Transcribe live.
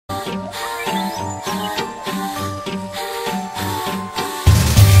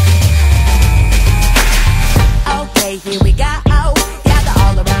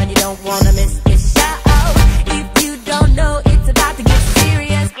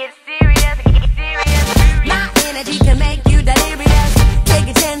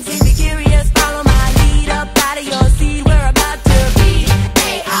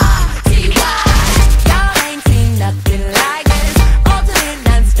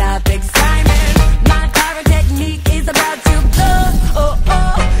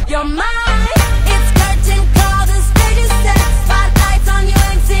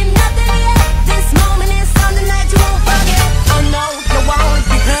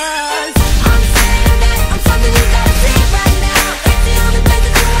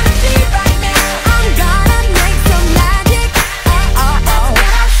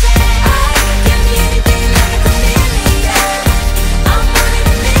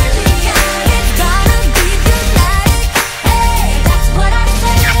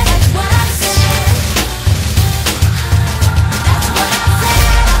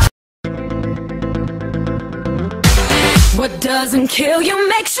doesn't kill you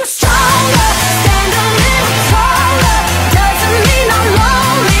makes you stronger. Stand a little taller. Doesn't mean I'm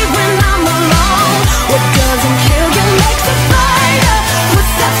lonely when I'm alone. What doesn't kill you makes a fighter.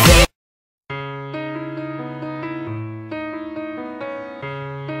 What's that feeling?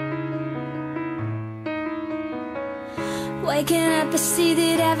 Waking up, I see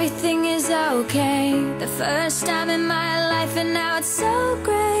that everything is okay. The first time in my life, and now it's so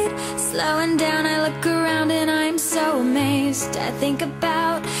great. Slowing down, I look around and I'm so amazed. I think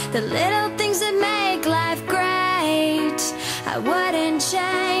about the little things that make life great. I wouldn't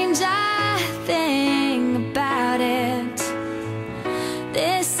change a thing about it.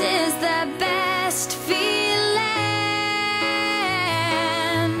 This is the best feeling.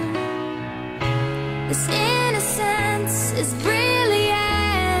 This innocence is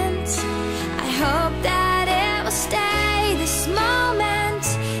brilliant. I hope that it will stay. This moment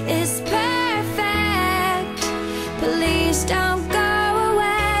is perfect. Please don't go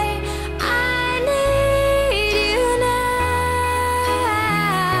away. I need you now,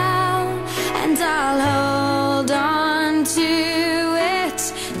 and I'll hold on to it.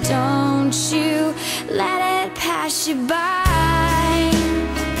 Don't you let it pass you by.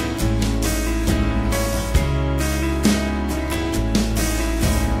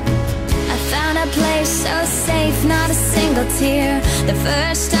 A place so safe, not a single tear. The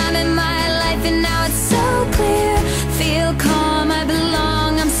first time in my life, and now it's so clear. Feel calm, I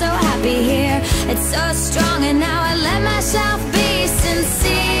belong, I'm so happy here. It's so strong, and now I let myself be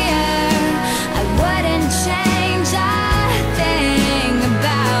sincere. I wouldn't change a thing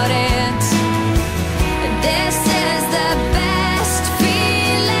about it. This is the best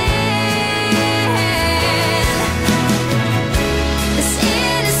feeling. This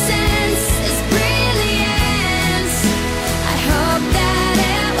innocence is brilliant. I hope that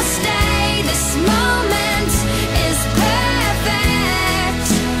it will stay. This moment is perfect.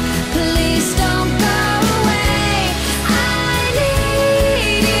 Please don't go away. I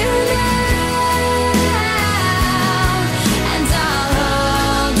need you now, and I'll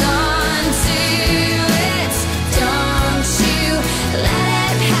hold on to it. Don't you let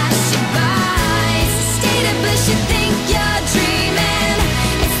it pass you by. It's a state of bliss you think you're dreaming.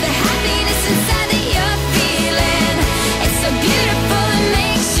 It's the happiness inside that you're feeling. It's so beautiful it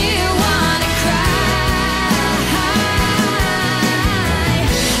makes you wanna cry.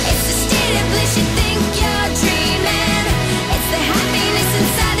 It's the state of bliss you think you're dreaming. It's the happiness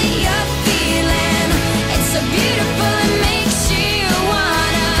inside that you're feeling. It's so beautiful it makes you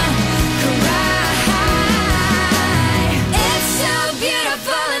wanna cry. It's so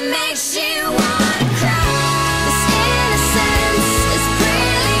beautiful it makes you wanna cry. This innocence is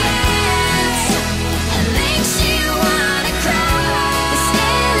brilliant. It makes you wanna cry. This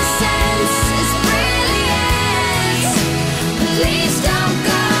innocence is brilliant. Please don't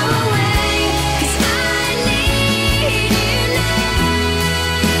go away, 'cause I need you now,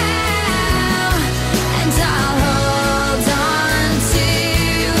 and I'll hold on to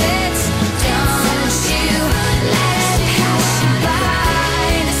it. Don't you let it pass you by.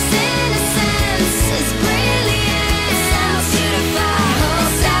 This innocence is brilliant. It sounds beautiful. I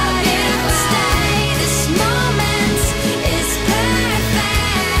hope that it will stay. This moment is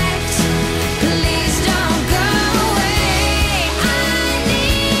perfect. Please don't go away. I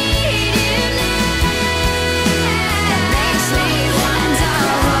need you now. It makes me want to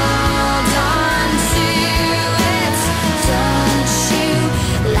hold on to it. Don't you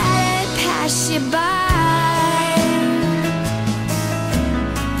let it pass you by.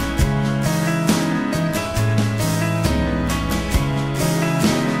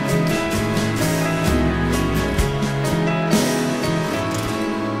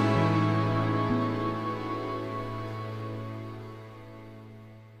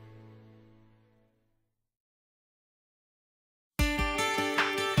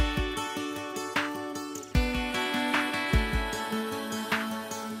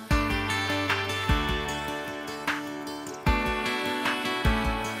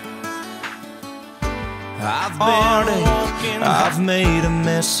 I've been heartache, I've made a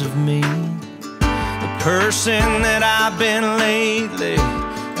mess of me. The person that I've been lately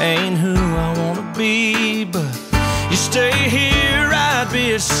ain't who I wanna be. But you stay here right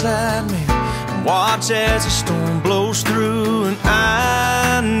beside me and watch as the storm blows through. And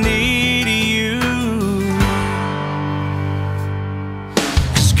I need you,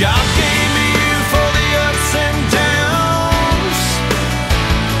 'cause God gave me you for the ups and downs.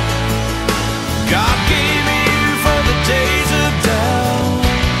 God gave me you for the days of doubt,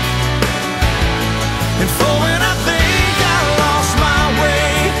 and for when I think I lost my way.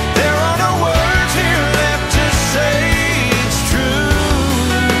 There are no words here left to say. It's true.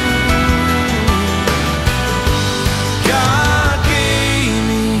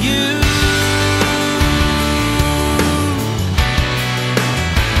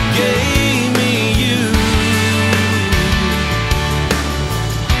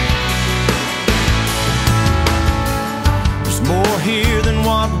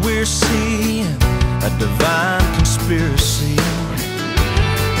 what we're seeing, a divine conspiracy.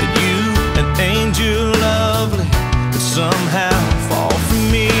 That you, an angel lovely, could somehow fall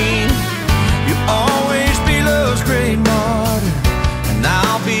for me.